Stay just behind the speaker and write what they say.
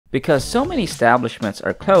Because so many establishments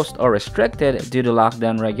are closed or restricted due to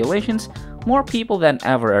lockdown regulations, more people than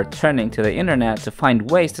ever are turning to the internet to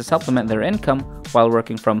find ways to supplement their income while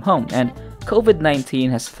working from home, and COVID-19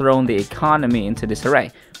 has thrown the economy into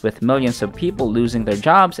disarray, with millions of people losing their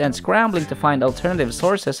jobs and scrambling to find alternative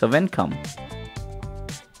sources of income.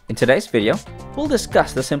 In today's video, we'll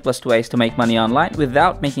discuss the simplest ways to make money online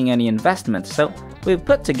without making any investments. So, we've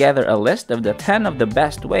put together a list of the 10 of the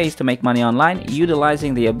best ways to make money online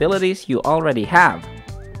utilizing the abilities you already have.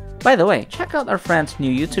 By the way, check out our friend's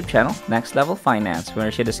new YouTube channel, Next Level Finance,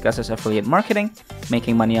 where she discusses affiliate marketing,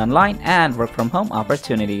 making money online, and work from home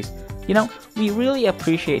opportunities. You know, we really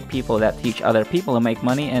appreciate people that teach other people to make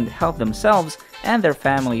money and help themselves and their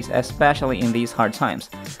families, especially in these hard times.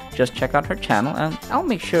 Just check out her channel and I'll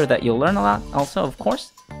make sure that you'll learn a lot. Also, of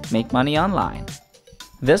course, make money online.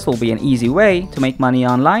 This will be an easy way to make money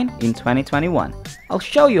online in 2021. I'll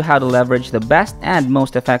show you how to leverage the best and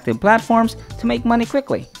most effective platforms to make money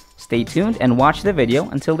quickly. Stay tuned and watch the video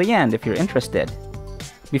until the end if you're interested.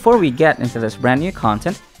 Before we get into this brand new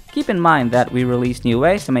content, keep in mind that we release new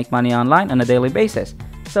ways to make money online on a daily basis.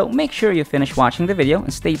 So make sure you finish watching the video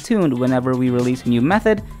and stay tuned whenever we release a new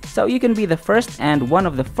method so you can be the first and one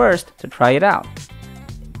of the first to try it out.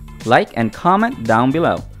 Like and comment down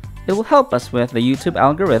below. It will help us with the YouTube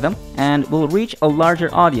algorithm and will reach a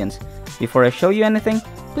larger audience. Before I show you anything,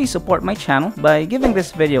 please support my channel by giving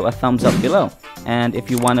this video a thumbs up below. And if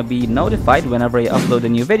you want to be notified whenever I upload a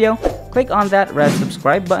new video, click on that red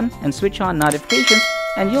subscribe button and switch on notifications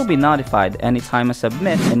and you'll be notified anytime I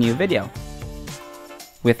submit a new video.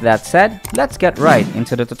 With that said, let's get right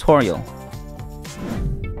into the tutorial.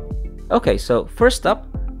 Okay, so first up,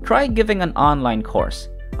 try giving an online course.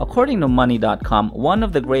 According to Money.com, one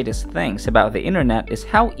of the greatest things about the internet is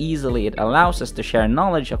how easily it allows us to share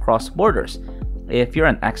knowledge across borders. If you're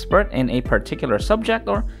an expert in a particular subject,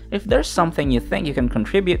 or if there's something you think you can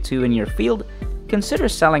contribute to in your field, consider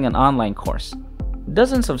selling an online course.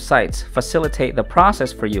 Dozens of sites facilitate the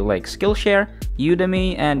process for you, like Skillshare,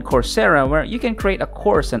 Udemy, and Coursera, where you can create a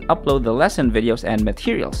course and upload the lesson videos and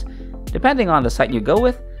materials. Depending on the site you go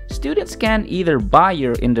with, students can either buy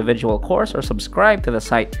your individual course or subscribe to the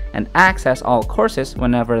site and access all courses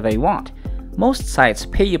whenever they want. Most sites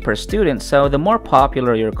pay you per student, so the more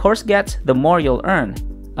popular your course gets, the more you'll earn.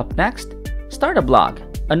 Up next, start a blog.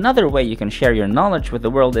 Another way you can share your knowledge with the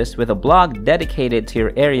world is with a blog dedicated to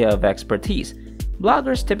your area of expertise.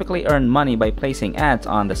 Bloggers typically earn money by placing ads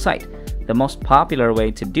on the site. The most popular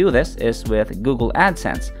way to do this is with Google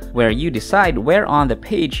AdSense, where you decide where on the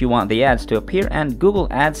page you want the ads to appear and Google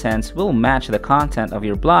AdSense will match the content of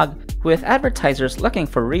your blog with advertisers looking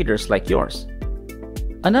for readers like yours.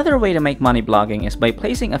 Another way to make money blogging is by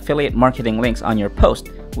placing affiliate marketing links on your post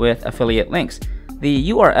with affiliate links.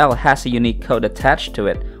 The URL has a unique code attached to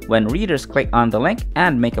it. When readers click on the link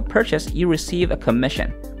and make a purchase, you receive a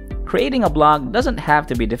commission. Creating a blog doesn't have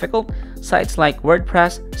to be difficult. Sites like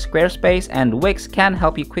WordPress, Squarespace, and Wix can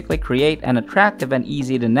help you quickly create an attractive and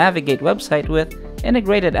easy to navigate website with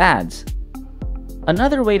integrated ads.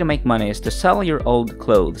 Another way to make money is to sell your old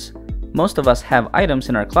clothes. Most of us have items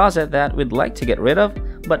in our closet that we'd like to get rid of,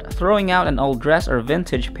 but throwing out an old dress or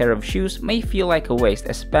vintage pair of shoes may feel like a waste,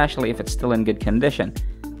 especially if it's still in good condition.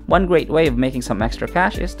 One great way of making some extra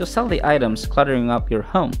cash is to sell the items cluttering up your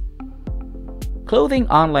home. Clothing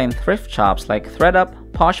online thrift shops like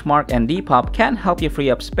ThredUp, Poshmark, and Depop can help you free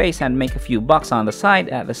up space and make a few bucks on the side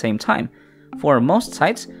at the same time. For most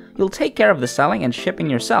sites, you'll take care of the selling and shipping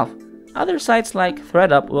yourself. Other sites like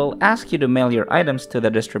ThredUp will ask you to mail your items to the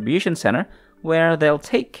distribution center, where they'll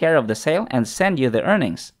take care of the sale and send you the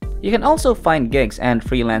earnings. You can also find gigs and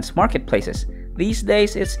freelance marketplaces. These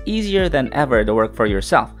days, it's easier than ever to work for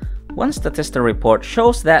yourself. One Statista report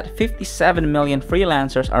shows that 57 million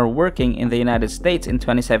freelancers are working in the United States in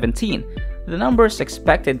 2017. The number is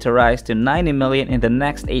expected to rise to 90 million in the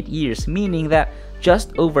next 8 years, meaning that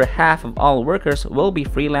just over half of all workers will be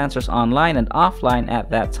freelancers online and offline at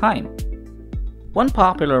that time. One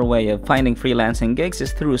popular way of finding freelancing gigs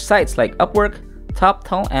is through sites like Upwork,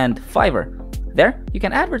 TopTal, and Fiverr. There, you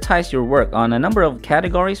can advertise your work on a number of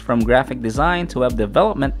categories from graphic design to web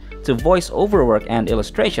development to voice-over work and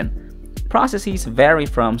illustration. Processes vary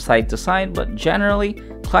from site to site, but generally,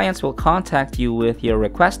 clients will contact you with your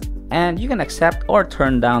request and you can accept or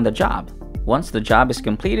turn down the job. Once the job is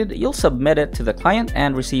completed, you'll submit it to the client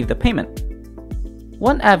and receive the payment.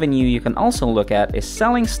 One avenue you can also look at is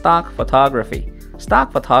selling stock photography.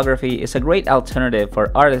 Stock photography is a great alternative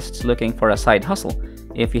for artists looking for a side hustle.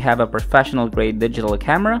 If you have a professional-grade digital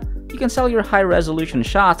camera, you can sell your high-resolution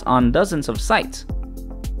shots on dozens of sites.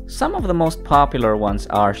 Some of the most popular ones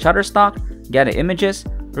are Shutterstock, Getty Images,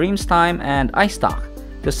 Dreamstime, and iStock.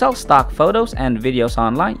 To sell stock photos and videos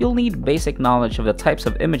online, you'll need basic knowledge of the types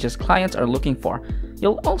of images clients are looking for.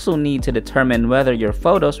 You'll also need to determine whether your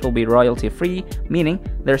photos will be royalty-free, meaning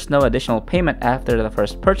there's no additional payment after the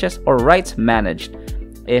first purchase, or rights managed.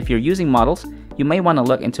 If you're using models, you may want to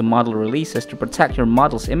look into model releases to protect your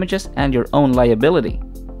model's images and your own liability.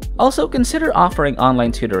 Also, consider offering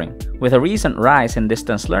online tutoring. With a recent rise in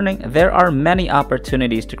distance learning, there are many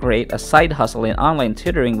opportunities to create a side hustle in online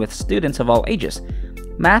tutoring with students of all ages.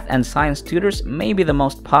 Math and science tutors may be the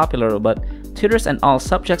most popular, but tutors in all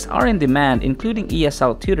subjects are in demand, including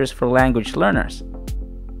ESL tutors for language learners.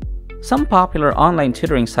 Some popular online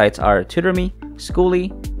tutoring sites are TutorMe,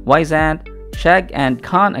 Schooly, Wyzant, Chegg, and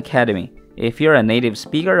Khan Academy. If you're a native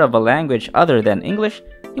speaker of a language other than English,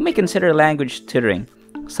 you may consider language tutoring.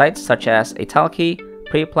 Sites such as Italki,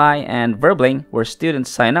 Preply, and Verbling, where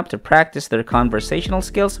students sign up to practice their conversational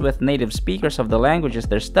skills with native speakers of the languages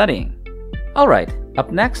they're studying. Alright,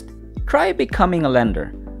 up next, try becoming a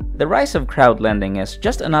lender. The rise of crowdlending is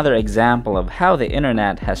just another example of how the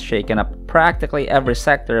internet has shaken up practically every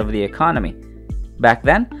sector of the economy. Back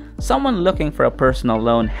then, someone looking for a personal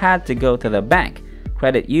loan had to go to the bank,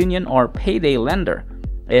 credit union, or payday lender.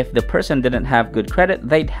 If the person didn't have good credit,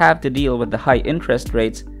 they'd have to deal with the high interest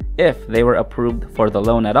rates if they were approved for the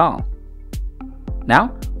loan at all. Now,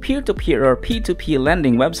 peer-to-peer or P2P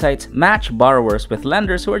lending websites match borrowers with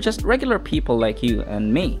lenders who are just regular people like you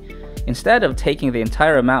and me. Instead of taking the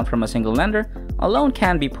entire amount from a single lender, a loan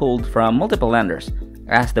can be pooled from multiple lenders.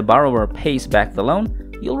 As the borrower pays back the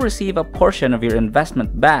loan, you'll receive a portion of your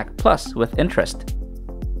investment back, plus with interest.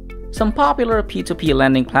 Some popular P2P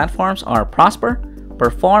lending platforms are Prosper,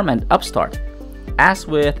 Perform, and Upstart. As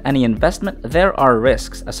with any investment, there are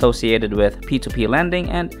risks associated with P2P lending,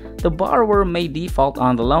 and the borrower may default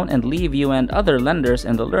on the loan and leave you and other lenders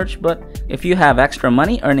in the lurch, but if you have extra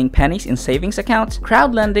money earning pennies in savings accounts,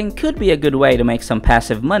 crowdlending could be a good way to make some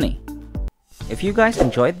passive money. If you guys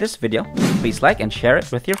enjoyed this video, please like and share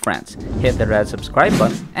it with your friends. Hit the red subscribe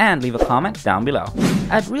button and leave a comment down below.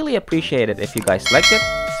 I'd really appreciate it if you guys liked it,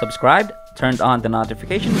 subscribed, turned on the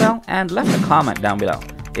notification bell, and left a comment down below.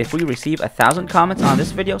 If we receive 1,000 comments on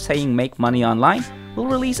this video saying make money online, we'll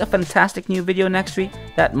release a fantastic new video next week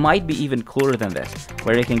that might be even cooler than this,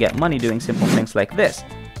 where you can get money doing simple things like this.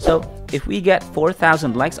 So if we get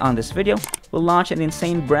 4,000 likes on this video, we'll launch an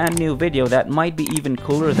insane brand new video that might be even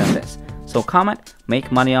cooler than this. So comment make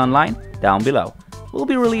money online down below. We'll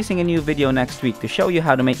be releasing a new video next week to show you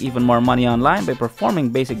how to make even more money online by performing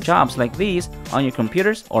basic jobs like these on your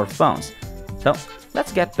computers or phones. So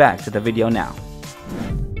let's get back to the video now.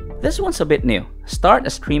 This one's a bit new. Start a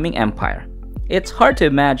streaming empire. It's hard to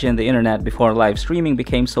imagine the internet before live streaming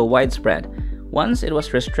became so widespread. Once it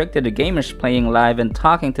was restricted to gamers playing live and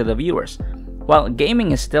talking to the viewers. While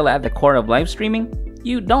gaming is still at the core of live streaming,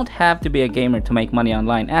 you don't have to be a gamer to make money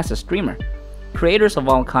online as a streamer. Creators of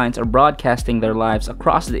all kinds are broadcasting their lives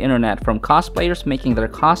across the internet, from cosplayers making their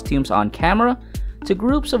costumes on camera, to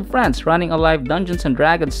groups of friends running a live Dungeons &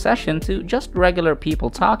 Dragons session, to just regular people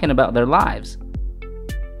talking about their lives.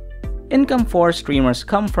 Income for streamers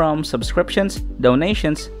come from subscriptions,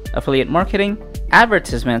 donations, affiliate marketing,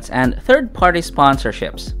 advertisements, and third-party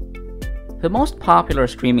sponsorships. The most popular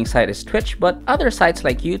streaming site is Twitch, but other sites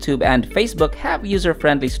like YouTube and Facebook have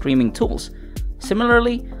user-friendly streaming tools.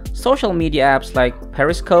 Similarly, social media apps like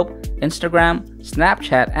Periscope, Instagram,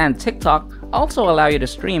 Snapchat, and TikTok also allow you to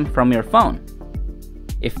stream from your phone.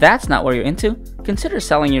 If that's not what you're into, consider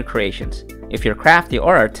selling your creations. If you're crafty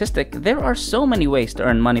or artistic, there are so many ways to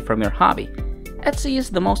earn money from your hobby. Etsy is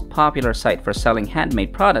the most popular site for selling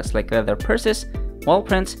handmade products like leather purses, wall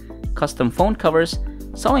prints, custom phone covers,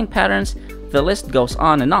 sewing patterns. The list goes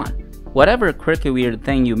on and on. Whatever quirky weird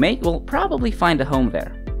thing you make will probably find a home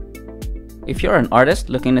there. If you're an artist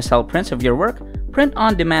looking to sell prints of your work,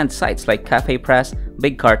 print-on-demand sites like Cafe Press,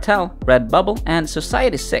 Big Cartel, Redbubble, and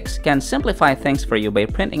Society6 can simplify things for you by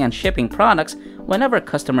printing and shipping products whenever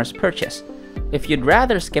customers purchase. If you'd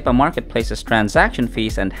rather skip a marketplace's transaction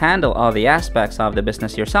fees and handle all the aspects of the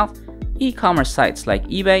business yourself, e-commerce sites like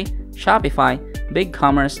eBay, Shopify,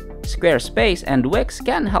 BigCommerce, Squarespace, and Wix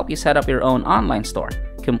can help you set up your own online store,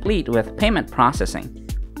 complete with payment processing.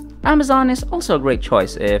 Amazon is also a great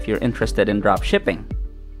choice if you're interested in drop shipping.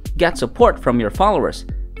 Get support from your followers.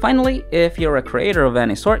 Finally, if you're a creator of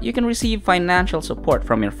any sort, you can receive financial support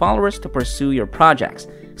from your followers to pursue your projects.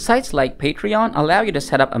 Sites like Patreon allow you to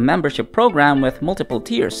set up a membership program with multiple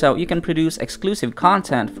tiers, so you can produce exclusive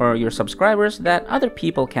content for your subscribers that other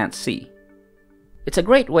people can't see. It's a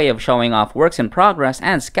great way of showing off works in progress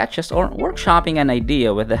and sketches, or workshopping an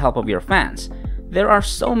idea with the help of your fans. There are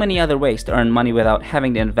so many other ways to earn money without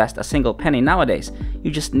having to invest a single penny nowadays.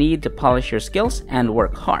 You just need to polish your skills and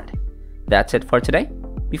work hard. That's it for today.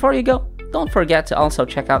 Before you go, don't forget to also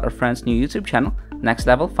check out our friend's new YouTube channel, Next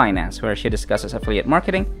Level Finance, where she discusses affiliate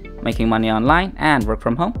marketing, making money online, and work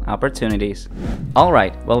from home opportunities.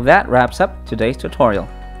 Alright, well that wraps up today's tutorial.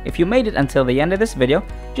 If you made it until the end of this video,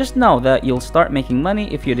 just know that you'll start making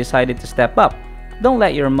money if you decided to step up. Don't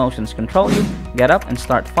let your emotions control you. Get up and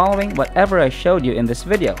start following whatever I showed you in this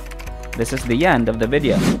video. This is the end of the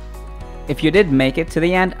video. If you did make it to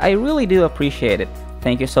the end, I really do appreciate it.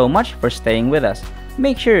 Thank you so much for staying with us.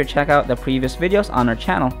 Make sure to check out the previous videos on our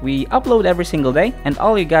channel. We upload every single day, and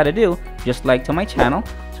all you gotta do, just like to my channel,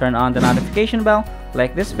 turn on the notification bell,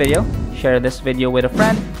 like this video, share this video with a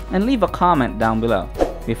friend, and leave a comment down below.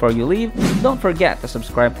 Before you leave, don't forget to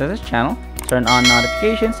subscribe to this channel, turn on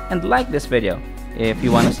notifications, and like this video. If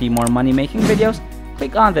you want to see more money-making videos,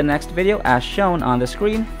 click on the next video as shown on the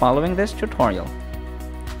screen following this tutorial.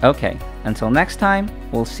 Okay, until next time,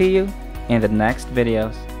 we'll see you in the next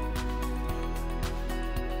videos.